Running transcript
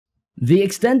The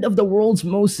extent of the world's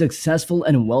most successful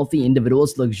and wealthy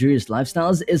individuals' luxurious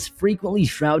lifestyles is frequently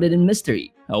shrouded in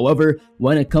mystery. However,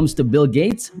 when it comes to Bill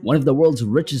Gates, one of the world's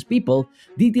richest people,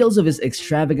 details of his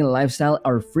extravagant lifestyle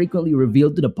are frequently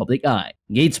revealed to the public eye.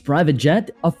 Gates' private jet,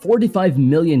 a $45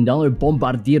 million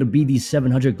Bombardier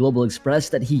BD-700 Global Express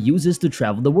that he uses to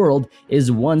travel the world,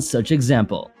 is one such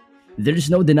example. There's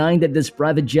no denying that this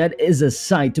private jet is a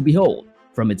sight to behold,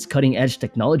 from its cutting-edge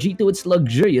technology to its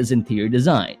luxurious interior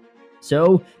design.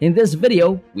 So, in this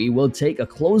video, we will take a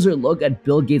closer look at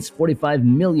Bill Gates' $45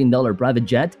 million private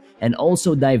jet and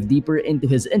also dive deeper into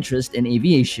his interest in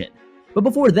aviation. But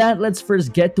before that, let's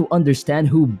first get to understand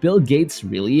who Bill Gates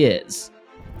really is.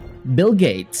 Bill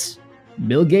Gates.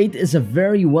 Bill Gates is a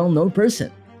very well-known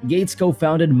person. Gates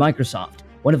co-founded Microsoft,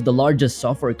 one of the largest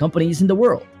software companies in the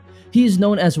world. He is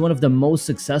known as one of the most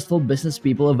successful business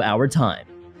people of our time.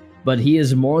 But he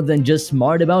is more than just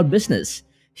smart about business.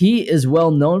 He is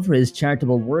well known for his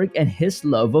charitable work and his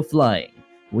love of flying,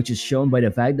 which is shown by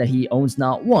the fact that he owns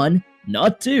not one,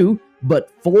 not two, but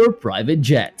 4 private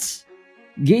jets.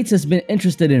 Gates has been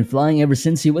interested in flying ever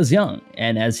since he was young,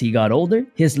 and as he got older,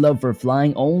 his love for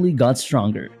flying only got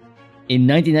stronger. In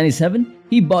 1997,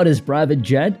 he bought his private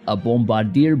jet, a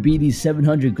Bombardier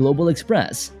BD-700 Global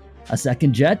Express. A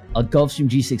second jet, a Gulfstream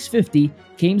G650,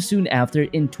 came soon after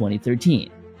in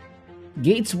 2013.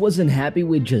 Gates wasn't happy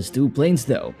with just 2 planes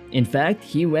though. In fact,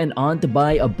 he went on to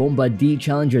buy a Bombardier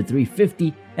Challenger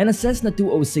 350 and a Cessna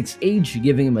 206H,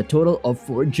 giving him a total of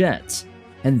 4 jets.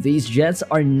 And these jets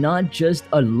are not just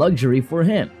a luxury for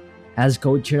him. As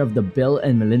co-chair of the Bill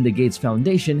and Melinda Gates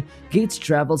Foundation, Gates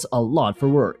travels a lot for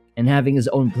work, and having his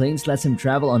own planes lets him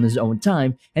travel on his own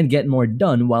time and get more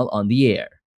done while on the air.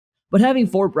 But having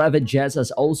 4 private jets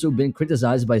has also been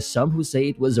criticized by some who say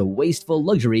it was a wasteful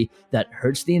luxury that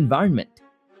hurts the environment.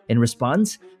 In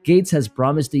response, Gates has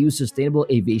promised to use sustainable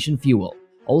aviation fuel,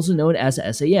 also known as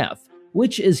SAF,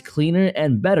 which is cleaner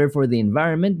and better for the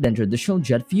environment than traditional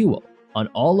jet fuel, on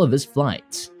all of his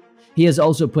flights. He has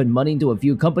also put money into a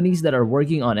few companies that are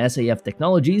working on SAF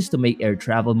technologies to make air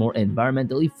travel more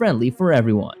environmentally friendly for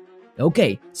everyone.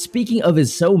 Okay, speaking of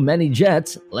his so many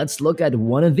jets, let's look at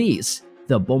one of these.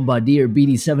 The Bombardier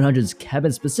BD-700's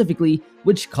cabin specifically,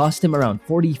 which cost him around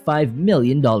 $45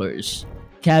 million.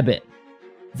 Cabin.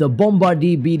 The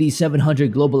Bombardier BD-700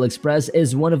 Global Express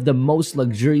is one of the most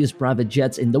luxurious private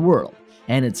jets in the world,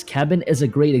 and its cabin is a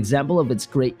great example of its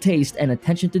great taste and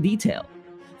attention to detail.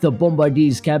 The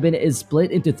Bombardier's cabin is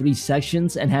split into 3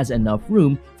 sections and has enough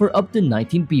room for up to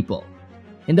 19 people.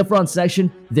 In the front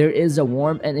section, there is a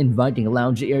warm and inviting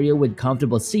lounge area with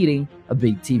comfortable seating, a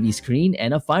big TV screen,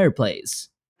 and a fireplace.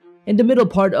 In the middle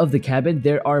part of the cabin,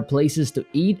 there are places to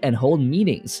eat and hold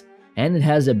meetings, and it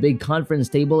has a big conference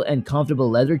table and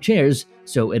comfortable leather chairs,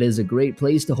 so it is a great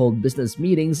place to hold business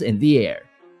meetings in the air.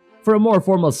 For a more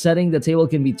formal setting, the table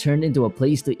can be turned into a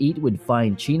place to eat with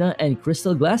fine china and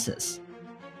crystal glasses.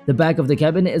 The back of the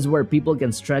cabin is where people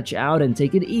can stretch out and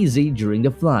take it easy during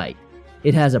the flight.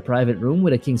 It has a private room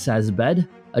with a king-size bed,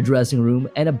 a dressing room,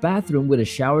 and a bathroom with a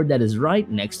shower that is right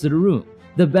next to the room.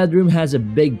 The bedroom has a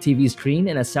big TV screen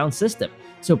and a sound system,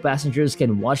 so passengers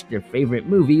can watch their favorite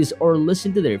movies or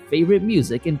listen to their favorite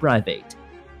music in private.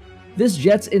 This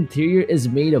jet's interior is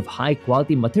made of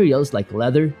high-quality materials like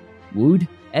leather, wood,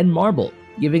 and marble,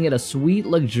 giving it a sweet,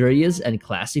 luxurious, and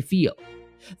classy feel.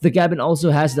 The cabin also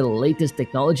has the latest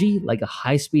technology like a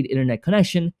high-speed internet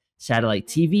connection, satellite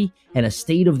TV, and a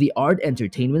state-of-the-art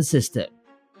entertainment system.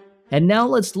 And now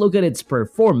let's look at its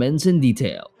performance in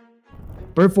detail.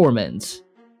 Performance.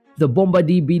 The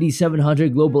Bombardier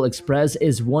BD-700 Global Express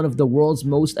is one of the world's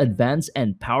most advanced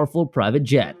and powerful private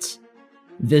jets.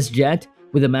 This jet,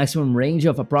 with a maximum range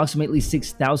of approximately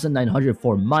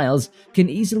 6,904 miles, can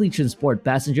easily transport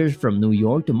passengers from New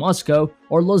York to Moscow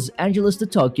or Los Angeles to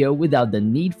Tokyo without the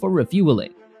need for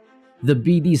refueling. The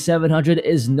BD-700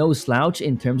 is no slouch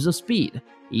in terms of speed,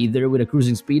 either with a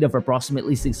cruising speed of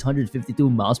approximately 652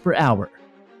 miles per hour.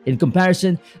 In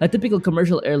comparison, a typical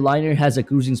commercial airliner has a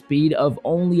cruising speed of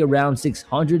only around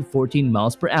 614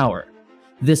 miles per hour.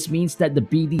 This means that the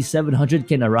BD-700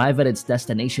 can arrive at its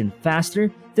destination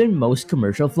faster than most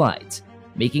commercial flights,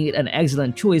 making it an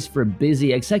excellent choice for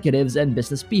busy executives and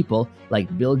business people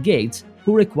like Bill Gates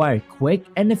who require quick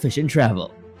and efficient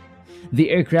travel. The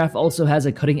aircraft also has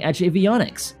a cutting-edge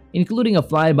avionics, including a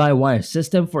fly-by-wire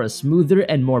system for a smoother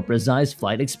and more precise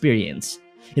flight experience.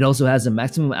 It also has a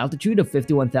maximum altitude of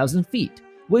 51,000 feet,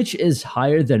 which is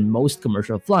higher than most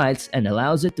commercial flights and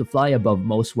allows it to fly above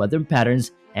most weather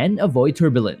patterns and avoid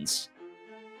turbulence.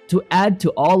 To add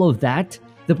to all of that,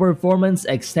 the performance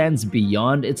extends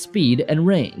beyond its speed and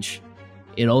range.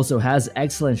 It also has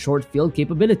excellent short field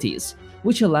capabilities,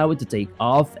 which allow it to take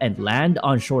off and land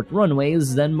on short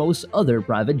runways than most other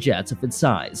private jets of its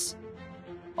size.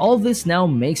 All this now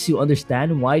makes you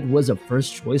understand why it was a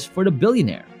first choice for the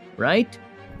billionaire, right?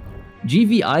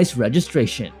 GVI's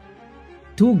registration.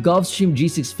 Two Gulfstream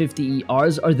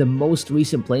G650ERs are the most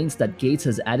recent planes that Gates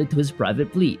has added to his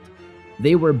private fleet.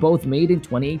 They were both made in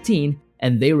 2018,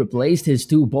 and they replaced his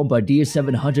two Bombardier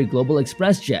 700 Global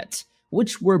Express jets,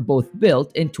 which were both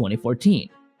built in 2014.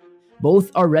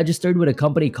 Both are registered with a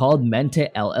company called Mente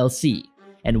LLC,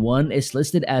 and one is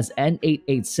listed as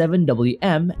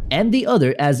N887WM and the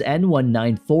other as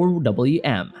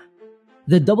N194WM.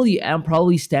 The WM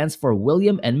probably stands for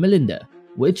William and Melinda,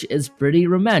 which is pretty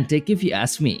romantic if you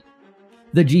ask me.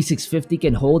 The G650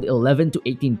 can hold 11 to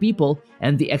 18 people,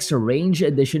 and the Extra Range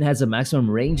edition has a maximum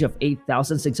range of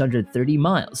 8,630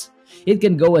 miles. It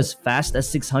can go as fast as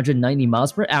 690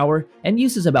 miles per hour and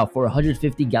uses about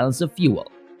 450 gallons of fuel.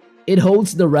 It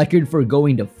holds the record for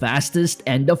going the fastest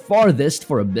and the farthest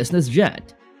for a business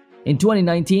jet. In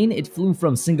 2019, it flew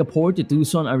from Singapore to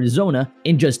Tucson, Arizona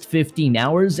in just 15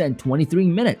 hours and 23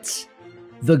 minutes.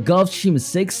 The Gulfstream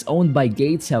 6 owned by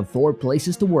Gates have 4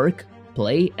 places to work,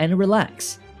 play, and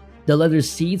relax. The leather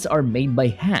seats are made by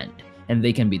hand, and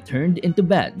they can be turned into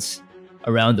beds.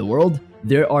 Around the world,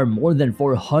 there are more than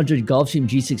 400 Gulfstream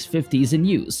G650s in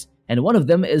use, and one of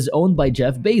them is owned by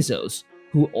Jeff Bezos,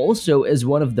 who also is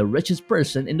one of the richest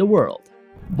person in the world.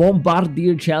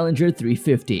 Bombardier Challenger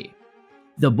 350.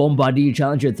 The Bombardier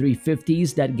Challenger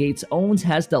 350s that Gates owns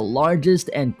has the largest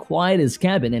and quietest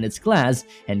cabin in its class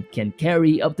and can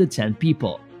carry up to 10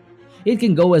 people. It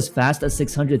can go as fast as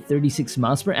 636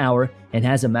 miles per hour and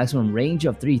has a maximum range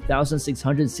of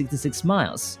 3,666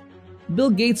 miles. Bill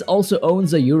Gates also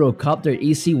owns a Eurocopter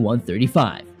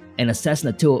EC-135 and a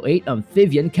Cessna 208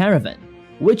 amphibian caravan,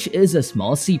 which is a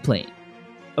small seaplane.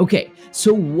 Okay,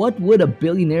 so what would a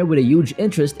billionaire with a huge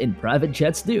interest in private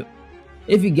jets do?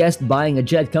 If you guessed buying a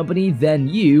jet company, then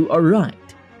you are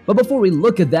right. But before we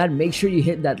look at that, make sure you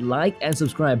hit that like and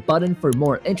subscribe button for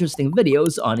more interesting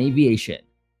videos on aviation.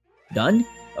 Done?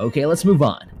 Okay, let's move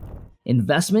on.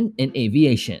 Investment in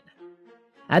aviation.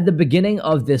 At the beginning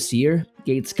of this year,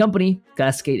 Gates' company,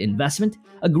 Cascade Investment,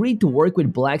 agreed to work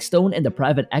with Blackstone and the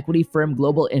private equity firm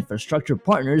Global Infrastructure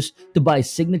Partners to buy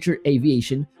Signature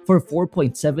Aviation for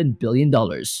 $4.7 billion.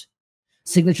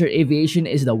 Signature Aviation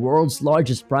is the world's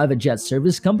largest private jet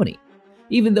service company.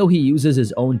 Even though he uses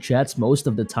his own jets most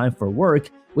of the time for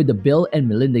work with the Bill and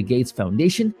Melinda Gates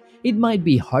Foundation, it might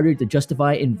be harder to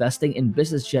justify investing in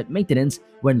business jet maintenance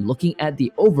when looking at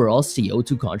the overall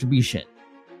CO2 contribution.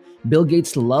 Bill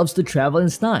Gates loves to travel in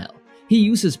style. He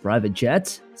uses private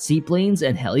jets, seaplanes,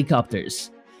 and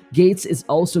helicopters. Gates is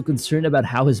also concerned about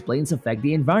how his planes affect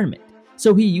the environment,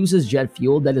 so he uses jet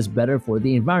fuel that is better for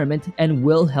the environment and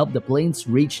will help the planes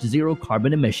reach zero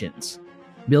carbon emissions.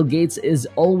 Bill Gates is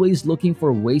always looking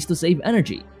for ways to save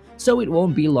energy, so it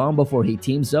won't be long before he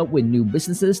teams up with new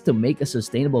businesses to make a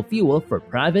sustainable fuel for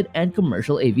private and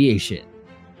commercial aviation.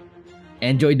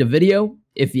 Enjoyed the video?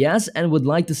 If yes and would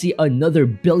like to see another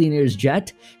billionaire's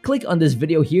jet, click on this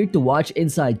video here to watch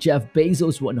inside Jeff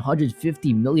Bezos'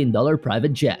 $150 million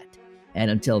private jet. And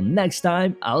until next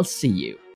time, I'll see you.